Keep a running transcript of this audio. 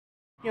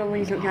Yo,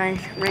 what is up, guys?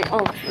 Right, oh,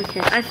 okay.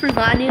 I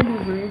forgot to do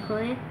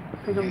replay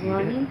because I'm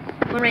vlogging.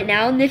 But right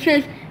now, this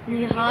is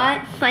the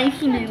hot,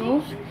 spicy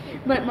noodles.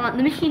 But Mom,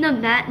 let me see the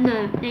mat and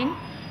the thing.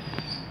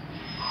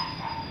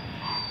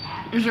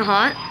 Is it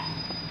hot?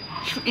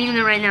 Just eating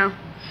it right now.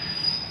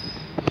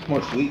 It's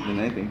more sweet than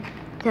anything.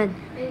 Good.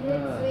 It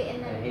is sweet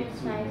and then it's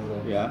spicy.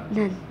 Yeah.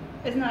 Good.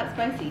 It's not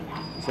spicy.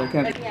 So I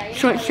can't.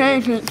 So it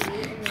says it's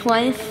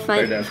twice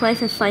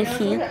as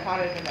spicy.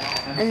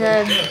 And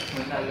then,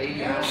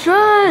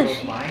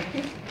 shush!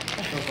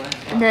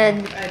 And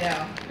then,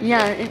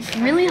 yeah, it's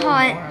really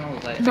hot,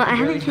 but I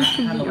haven't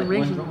tasted the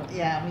original.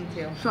 Yeah, me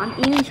too. So I'm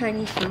eating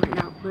Chinese food right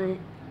now, but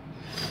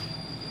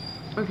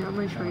okay, I'm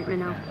gonna try it right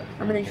now.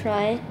 I'm gonna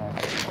try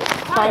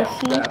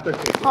spicy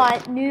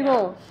hot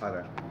noodles.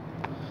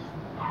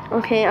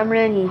 Okay, I'm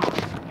ready,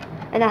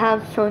 and I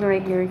have soda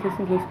right here just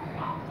in case.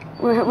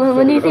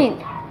 What do you think?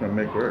 Gonna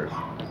make worse.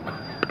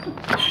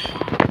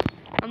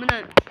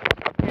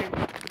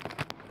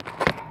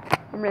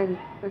 I'm ready.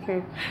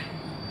 Okay.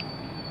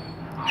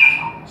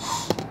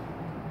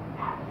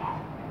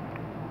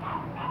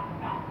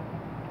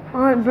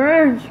 Oh, it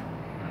burns.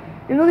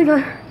 It really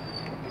does.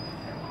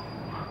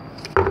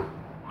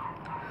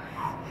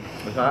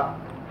 What's that?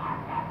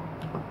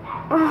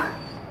 Oh.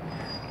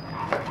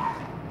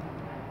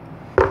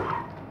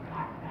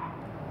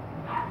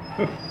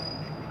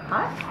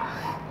 Hot?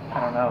 I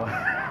don't know.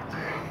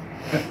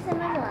 This is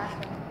another last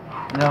one.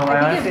 No, I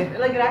honestly...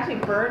 It actually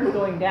burns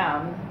going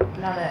down.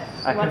 Now that...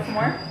 You want some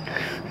more?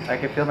 I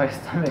can feel my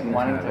stomach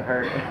wanting to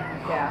hurt.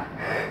 Yeah.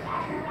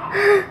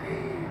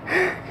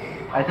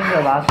 I think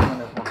the last one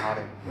is more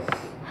hotter.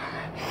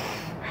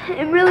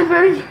 It really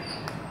burns.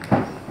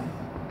 Can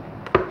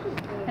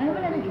I have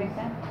another drink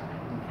then?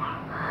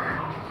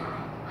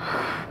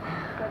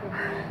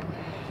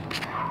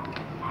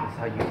 That's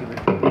how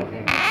YouTubers do it.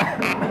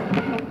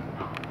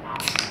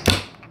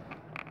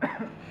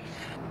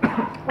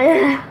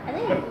 I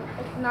think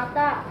it's not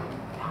that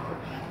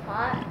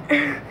hot.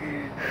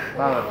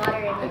 Wow, Water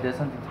in it it. did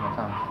something to my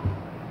tongue.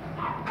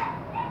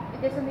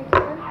 It does something to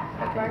them?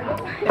 It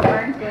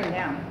burns going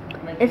down.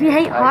 If you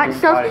hate hot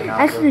stuff,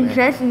 I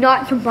suggest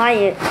not to buy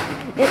it.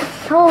 It's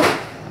so...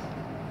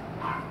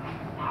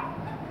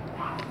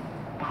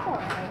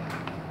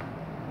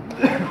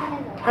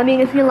 I mean,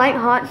 if you like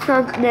hot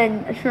stuff,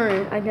 then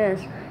sure, I guess.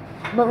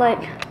 But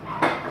like...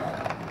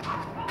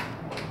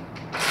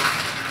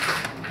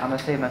 I'm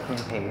gonna save my clean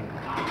pay.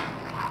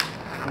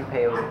 Clean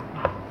pay over.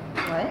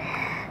 What?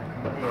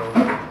 Clean pay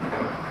over.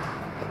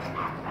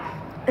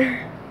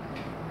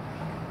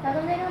 How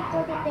come they don't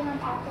put the thing on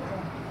top of it?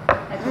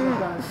 I think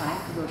it's on the side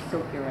because it'll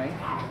soak your rice.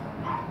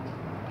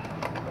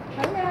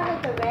 How come they have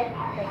like the red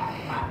thing?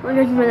 Well,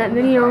 that's for that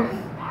video.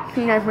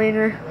 See you guys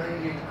later.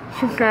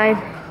 Subscribe.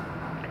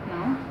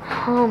 No?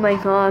 Oh my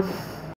god.